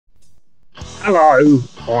Hello,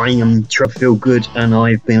 I am Trevor Feelgood, and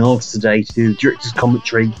I've been asked today to do the director's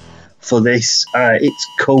commentary for this. It's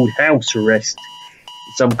called House Arrest.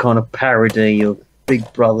 It's some kind of parody of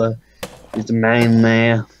Big Brother. There's a man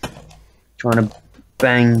there trying to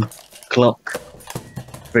bang clock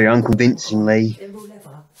very unconvincingly.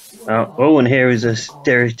 And here is a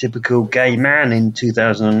stereotypical gay man in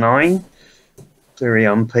 2009. Very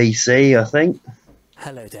un-PC, I think.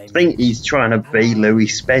 Hello, Damien. I think he's trying to be Louis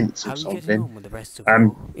Spence or something.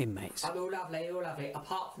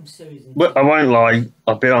 Well, I won't lie,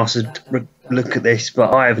 I've been asked to look at this,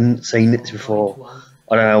 but I haven't seen this before.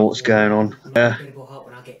 I don't know what's going on. I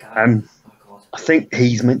think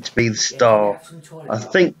he's meant to be the star. I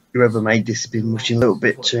think whoever made this has been watching a little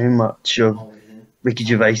bit too much of Ricky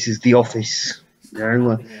Gervais's The Office. You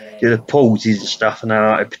know, the pauses and stuff, and they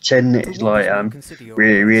like pretend it's like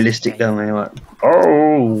really realistic. Don't they? Like,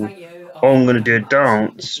 oh, I'm gonna do a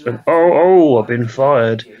dance, and oh, I've been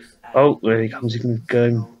fired. Oh, there he comes. He can go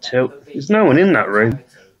and tell. There's no one in that room.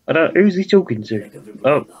 I don't. Who's he talking to?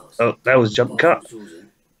 Oh, that was a jump cut.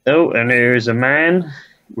 Oh, and there is a man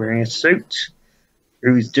wearing a suit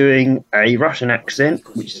who's doing a Russian accent,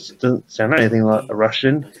 which doesn't sound anything like a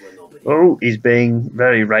Russian. Oh, he's being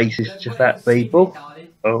very racist to fat people.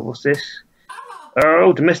 Oh, what's this?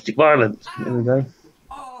 Oh, domestic violence. There we go.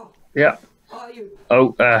 Yeah.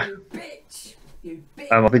 Oh, I've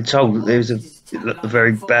been told that there's a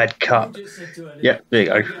very bad cut. Yeah, there you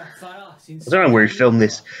go. I don't know where he filmed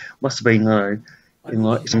this. Must have been, in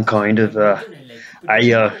like some kind of a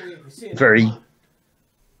very,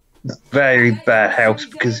 very bad house,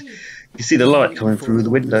 because you see the light coming through the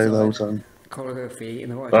window the whole time.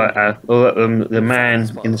 The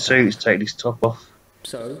man in the suit has taken his top off.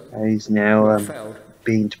 He's now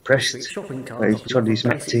being depressed. He's trying to do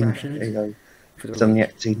some acting. There you go. He's done the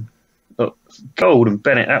acting. Look, Gold and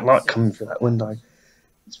Bennett, that light coming through that window.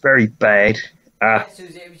 It's very bad. I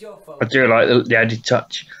do like the added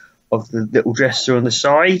touch of the little dresser on the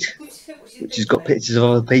side, which has got pictures of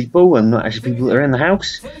other people and not actually people that are in the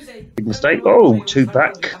house. Big mistake. Oh,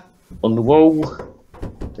 Tupac on the wall.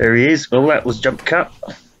 There he is. Well, that was jump cut.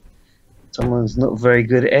 Someone's not very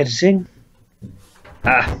good at editing.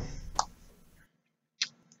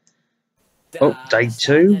 Oh, day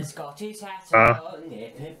 2.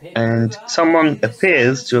 And someone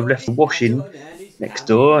appears to have left the washing next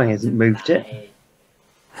door. He hasn't moved it.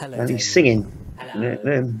 And he's singing.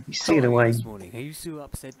 He's singing away. Are you so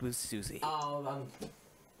upset with Susie? Oh, I'm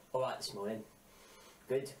alright this morning.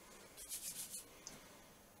 Good.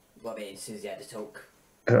 What about Susie had to talk?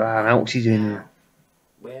 I don't know what's he doing now.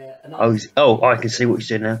 I can see what he's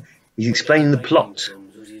doing now. He's explaining the plot.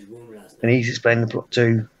 And he's explaining the plot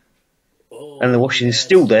too. And the washing is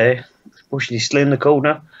still there. The washing is still in the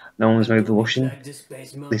corner. No one's moved the washing.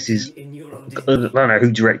 This is, I don't know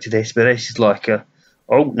who directed this, but this is like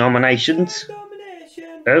nominations.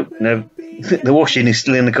 Oh, no. The washing is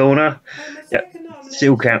still in the corner. Yep.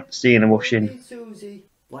 Still can't see in the washing.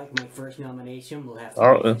 Like my first nomination, we'll have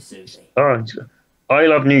to Susie. I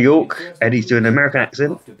love New York, and he's doing an American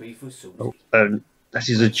accent. That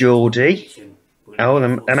is a Geordie. Oh, the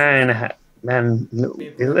man, look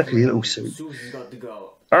at his little suit.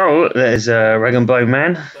 Oh, there's a rag and bone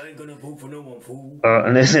man.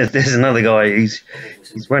 And there's another guy he's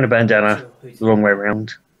wearing a bandana the wrong way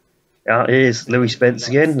around. Here's Louis Spence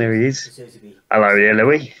again. There he is. Hello there,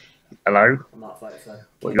 Louis. Hello.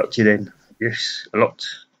 What you got to then? Yes, a lot.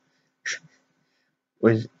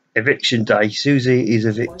 With eviction day, Susie is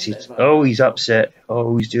evicted. Oh, he's upset.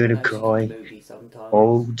 Oh, he's doing a cry.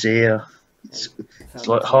 Oh dear. It's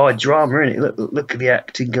like high drama, isn't it? Look at the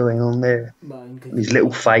acting going on there. And his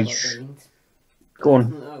little face. Go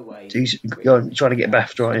on. Go on, trying to get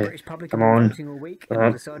BAFTA right here. Come on.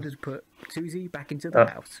 Decided to put Susie back into the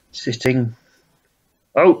house. Sitting.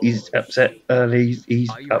 Oh, he's upset. He's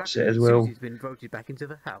upset as well. Susie's been voted back into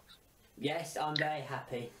the house. Yes, I'm very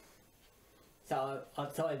happy. So I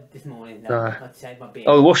started this morning. I'd say my beer.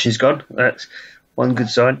 Oh, the washing's gone. That's one good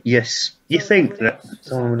sign. Yes, you think that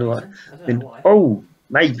someone would like.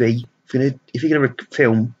 Maybe if you're gonna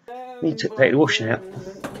film, you need to take the washing out.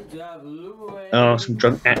 Oh, some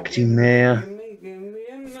drunk acting there.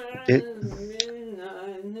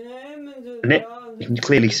 And you can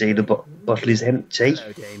clearly see the bottle is empty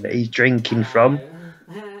that he's drinking from.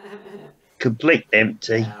 Complete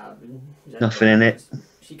empty. Nothing in it.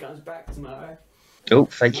 She comes back tomorrow. Oh,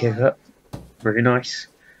 fake haircut. Very nice.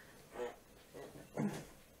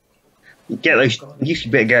 Get those. You used to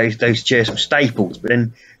be able to get those chairs from Staples, but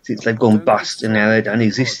then since they've gone bust and now they don't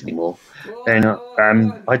exist anymore, then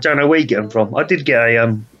I don't know where you get them from. I did get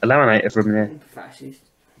a laminator from there.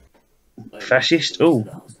 fascist. Oh,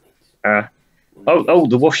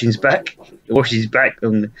 the washing's back. The washing's back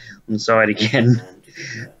on the side again.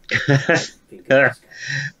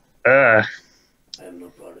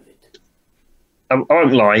 I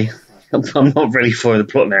won't lie. I'm not ready for the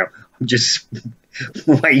plot now. I'm just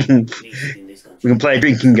waiting. We can play a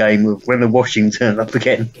drinking game of when the washing turns up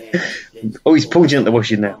again. Oh, he's pointing at the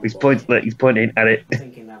washing now. He's pointing at it.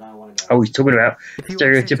 Oh, he's talking about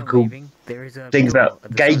stereotypical things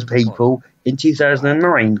about gay people in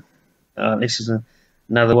 2009. This is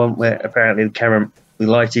another one where apparently the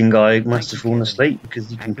lighting guy must have fallen asleep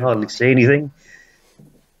because you can hardly see anything.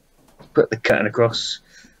 Put the curtain across.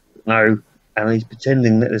 No, and he's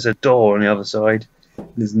pretending that there's a door on the other side.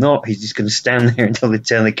 There's not. He's just going to stand there until they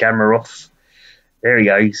turn the camera off. There he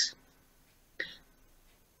goes.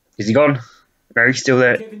 Is he gone? No, he's still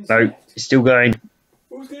there. No, he's still going.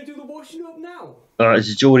 Who's going to do the washing up now?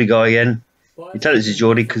 It's a Geordie guy again. You tell it's a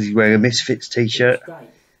Geordie because he's wearing a Misfits t-shirt.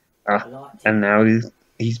 And now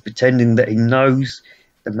he's pretending that he knows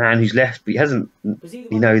the man who's left, but he hasn't.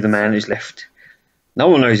 He knows the man who's left. No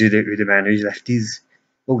one knows who the man who's left is.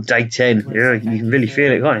 Oh, day 10. Yeah, you can really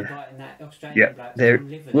feel it, can't you? Yeah, there.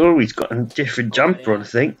 Oh, he's got a different jumper on, I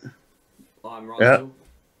think. Yeah.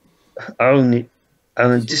 Only,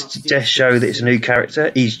 and just to show that it's a new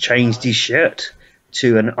character, he's changed his shirt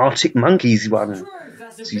to an Arctic Monkeys one.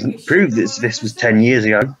 So he's proved that this was 10 years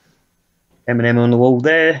ago. Eminem on the wall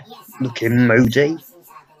there, looking moody.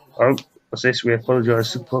 Oh, what's this? We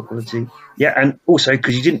apologise for poor quality. Yeah, and also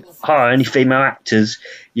because you didn't hire any female actors,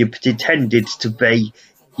 you pretended to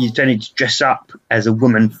dress up as a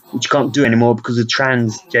woman, which you can't do anymore because of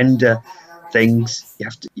transgender things. You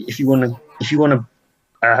have to, if you want to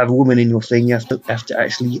have a woman in your thing, you have to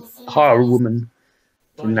actually hire a woman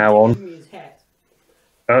from now on.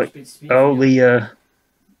 The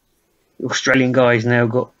Australian guy's now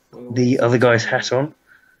got the other guy's hat on,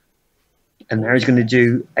 and now he's going to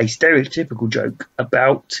do a stereotypical joke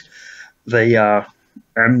about the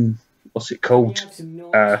what's it called?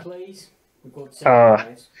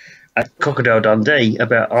 At Crocodile Dundee,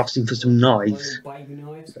 about asking for some knives.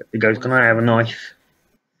 He goes, "Can I have a knife?"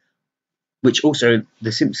 Which also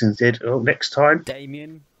the Simpsons did. Oh, next time.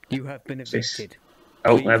 Damien, you have been evicted.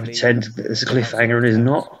 Oh, I pretend that there's a cliffhanger and is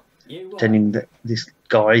not. Pretending that this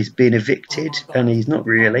guy's been evicted and he's not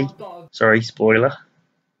really. Sorry, spoiler.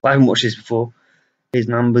 I haven't watched this before. His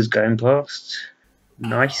numbers going past.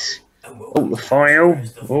 Nice. Oh, the file.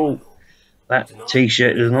 Oh, that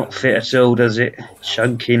t-shirt does not fit at all, does it?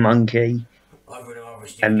 Chunky monkey.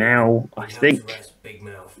 And now, I think,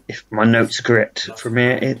 if my notes are correct from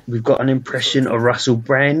here, we've got an impression of Russell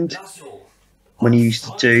Brand when he used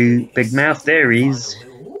to do Big Mouth. There he is,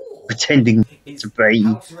 pretending to be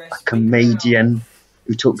a comedian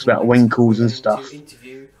who talks about winkles and stuff.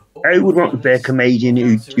 I would want to be a comedian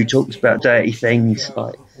who talks about dirty things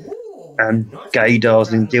like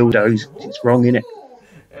gaydars and dildos. It's wrong, innit?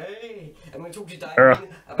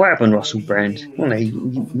 What happened, Russell Brand? Well, he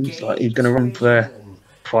was like he was going to run for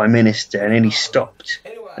Prime Minister, and then he stopped,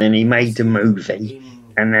 and then he made a movie,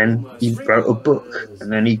 and then he wrote a book,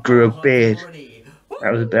 and then he grew a beard.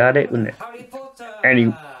 That was about it, wasn't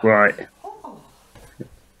it? Right.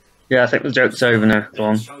 Yeah, I think the joke's over now. Go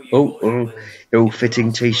on. Oh,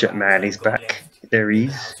 ill-fitting t-shirt man is back. There he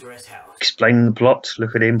is. Explaining the plot.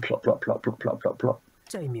 Look at him. Plot.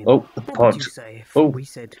 Damien, oh, the pod. Oh,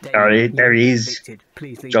 there he is.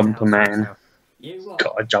 Jumper man.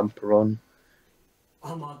 Got a jumper on.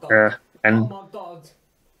 And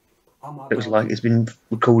it was like it's been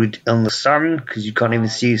recorded on the sun because you can't even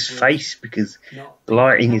see his face because the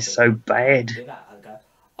lighting is so bad.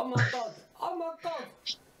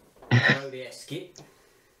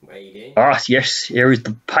 Yes, here is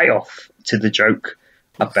the payoff to the joke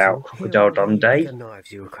about Crocodile Dundee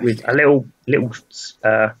with a little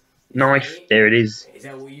knife. There it is.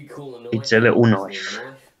 It's a little knife.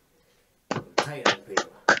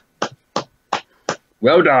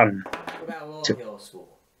 Well done. Took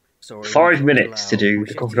 5 minutes to do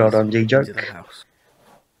the Crocodile Dundee joke.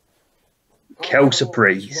 Quelle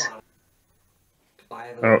surprise.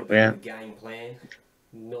 Oh yeah.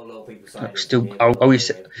 Still,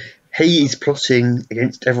 he is plotting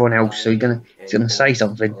against everyone else, so he's gonna say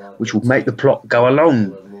something which will make the plot go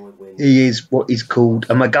along. He is what is called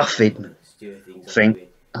a MacGuffin thing.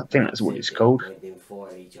 I think that's what it's called.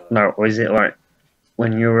 No, or is it like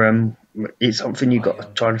when you're it's something you got to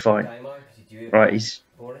try and find. Right, he's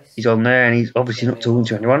on there and he's obviously not talking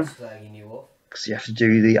to anyone because you have to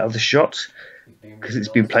do the other shot because it's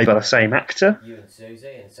been played by the same actor,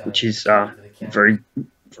 which is very,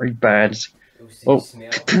 very bad. Oh,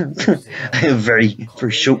 a very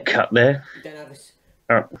short cut there. You don't have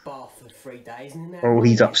Oh, a bath for 3 days, and now oh,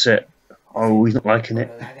 he's upset. Oh, he's not liking I'm it.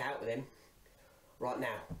 gonna have it out with him. Right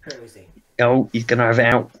now, who is he? Oh, he's gonna have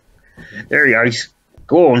it out. There he goes.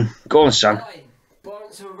 Go on, son. Hi,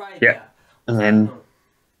 Lawrence of Arabia. Yeah, and then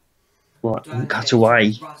what? Cut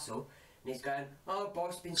away. Russell, and he's going, oh,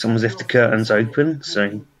 Boris been Someone's left the curtains open,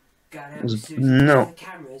 so it was not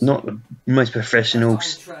the most professional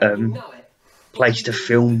place to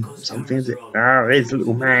film something, is it? Ah, there's a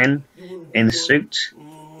little man in a suit,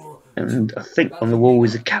 and I think on the wall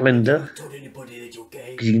is a calendar,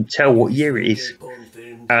 because you can tell what year it is.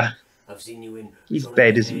 His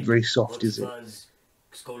bed isn't very soft, is it?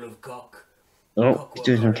 Oh, he's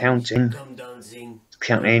doing some counting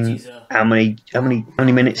how many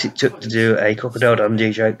minutes it took to do a Crocodile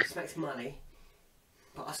Dundee joke.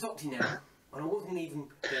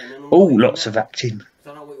 Oh, lots of acting.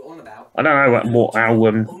 I don't know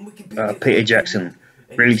how Peter Jackson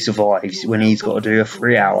really survives when he's got to do a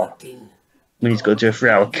 3-hour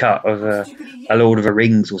cut of a Lord of the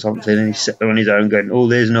Rings or something, and he's sitting there on his own going, oh,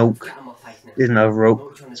 there's an orc, there's another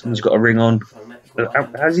orc, someone's got a ring on. How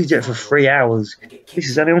does he do it for 3 hours? This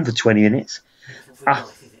is only on for 20 minutes. My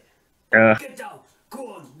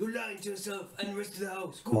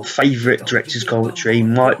favourite director's commentary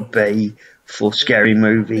might be for Scary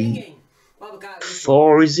Movie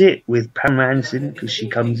 4, is it? With Pam Anderson, because she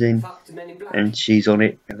comes in and she's on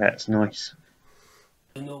it, and that's nice.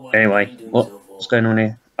 Anyway, what's going on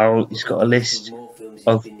here? Oh, he's got a list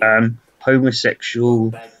of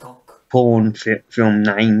homosexual porn film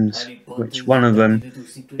names, which one of them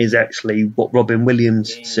is actually what Robin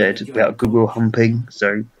Williams said about Good Will Hunting.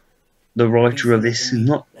 So the writer of this has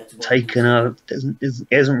not taken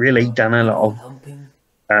hasn't really done a lot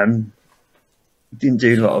of didn't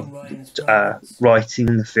do a lot of writing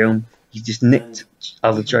in the film. He just nicked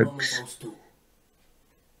other jokes.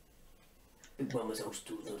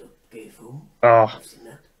 Oh,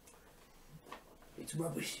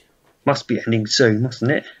 must be ending soon,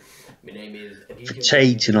 mustn't it? For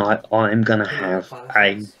tea tonight, I'm gonna have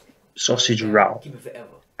a sausage roll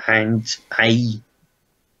and a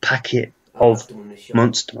packet of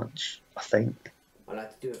Monster Munch, I think. I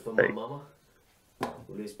like to do it for my mama,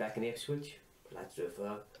 who lives back in Ipswich. I like to do it for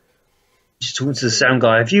her. Just talking to the sound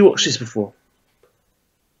guy. Have you watched this before?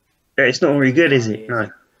 Yeah, it's not very good, is it? No.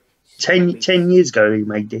 10 years ago he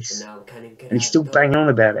made this, and he's still banging on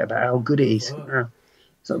about it, about how good it is. No,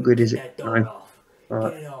 it's not good, is it? No.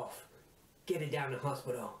 Right. Get it down to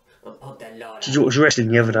hospital and pump that lard. Did you watch wrestling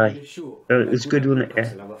the other day? It was good, wasn't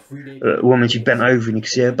it? Yeah. A woman, she bent over and you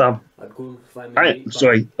could see her bum.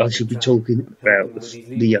 Sorry, I should be talking about this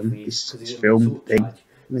film thing.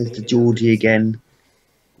 There's the Geordie again.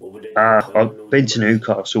 I've been to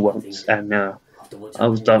Newcastle once, and I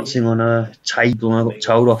was dancing on a table and I got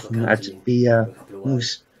told off and I had to be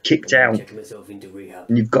was kicked out.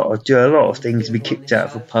 And you've got to do a lot of things to be kicked out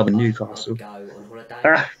of a pub in Newcastle.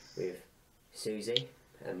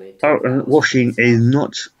 And washing is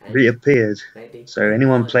not reappeared. So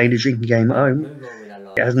anyone playing a drinking game at home,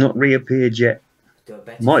 it has not reappeared yet.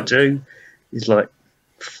 Might do. There's like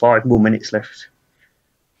 5 more minutes left.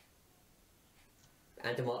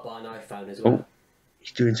 And I might buy an iPhone as well. Oh,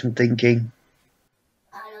 he's doing some thinking.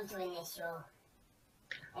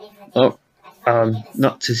 Oh,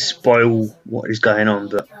 not to spoil what is going on,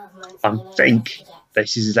 but I think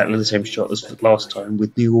this is exactly the same shot as last time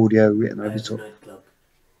with new audio written over the top.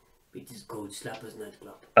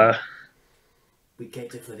 We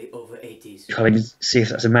cater for the over 80s. Can't even see if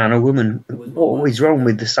that's a man or woman. What is wrong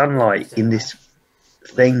with the sunlight in this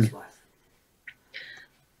thing?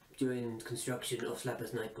 During construction of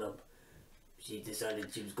Slappers nightclub, she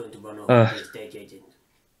decided she was going to run off with the estate agent.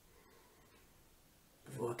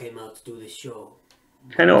 Before I came out to do this show,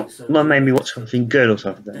 Mum made me watch something good or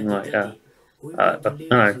something like I don't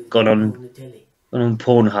know, gone on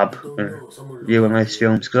Pornhub and view one of those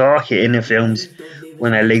films, because I like it in the films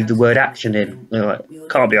when they leave the word action in. They're like,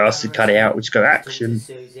 can't be asked to cut it out, we just go action,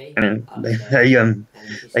 and then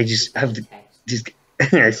they just have the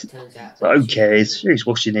like, who cares? Who's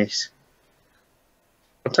watching this?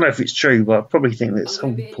 I don't know if it's true, but I probably think that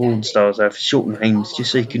some porn stars have short names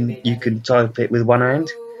just so you can type it with one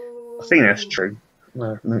hand. I think that's true.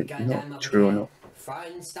 No, not true or not.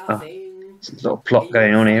 There's a lot of plot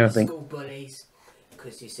going on here, I think.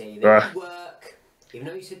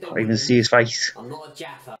 Can't even see his face.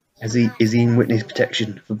 Is he in witness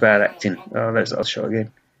protection for bad acting? Oh, let's that shot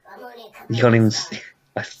again. You can't even see.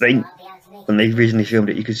 I think when they originally filmed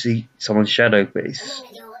it, you could see someone's shadow, but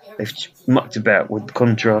they've mucked about with the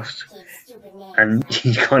contrast. and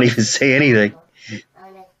you can't even see anything.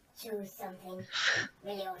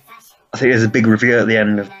 I think there's a big reveal at the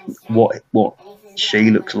end of what she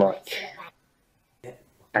looks like,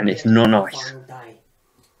 and it's not nice.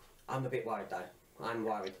 I'm a bit worried though. I'm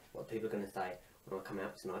worried what people are going to say when I come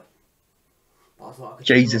out tonight. But I was like,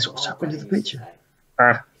 Jesus, what's happened to the picture?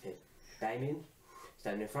 Damien,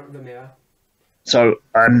 stand in front of the mirror. So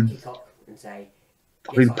And say,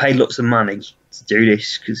 we paid lots of money to do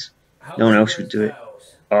this because no one else would do it.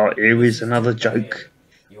 Oh, here is another joke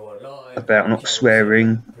about not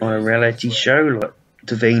swearing on a reality show like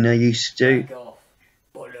Davina used to do,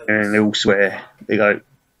 and they all swear. They go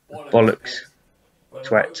bollocks,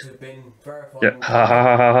 twat, yeah, ha ha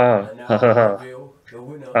ha ha ha ha ha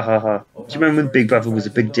ha ha ha. Do you remember when Big Brother was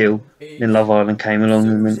a big deal? Then Love Island came along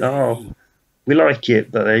and went, oh, we like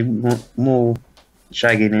it, but they want more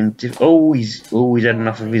shagging and he's had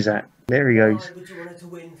enough of his act. There he goes.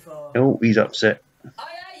 Oh, he's upset.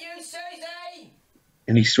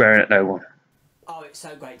 And he's swearing at no one. Oh, it's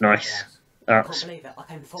so great. Nice.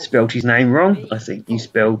 Spelled his name wrong. I think you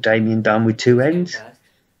spelled Damien Dunn with 2 N's.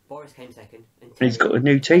 Boris came second. And he's got a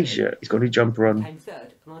new t-shirt. He's got a new jumper on. Came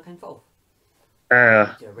third, and I came fourth.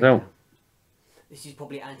 No. This is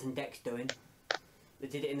probably Ant and Dex doing. They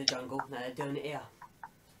did it in the jungle, now they're doing it here.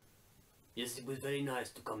 Yes, it was very nice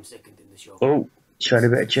to come second in the show. Oh, showed a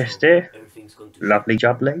bit of chest there. Lovely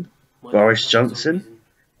jubbly. Boris Johnson.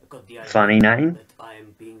 Funny name.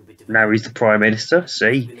 Now he's the Prime Minister.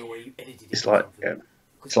 See? It's like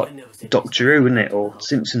Doctor Who, isn't it? Or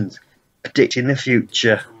Simpsons. Predicting the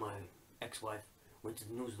future.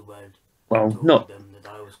 Well, not.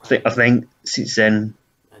 I think since then.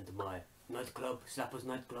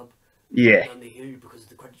 Yeah.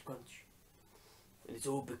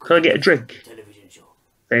 Can I get a drink?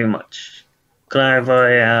 Very much. Could I have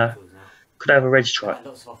a red stripe?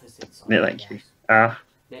 Yeah, thank you.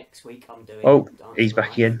 Next week I'm doing. Oh, he's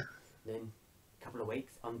back in. Then a couple of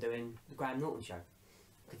weeks I'm doing the Graham Norton show.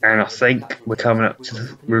 And I think we're coming up to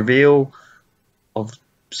the reveal of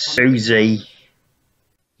Susie.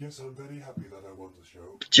 Yes, I'm very happy that I won the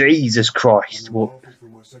show. Jesus Christ! What?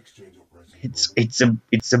 It's a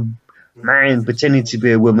man pretending to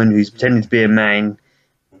be a woman who's pretending to be a man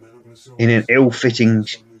in an ill-fitting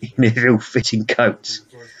coat.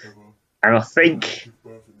 And I think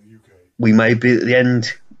we may be at the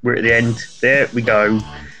end. We're at the end. There we go.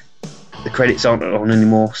 The credits aren't on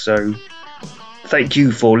anymore. So thank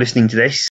you for listening to this.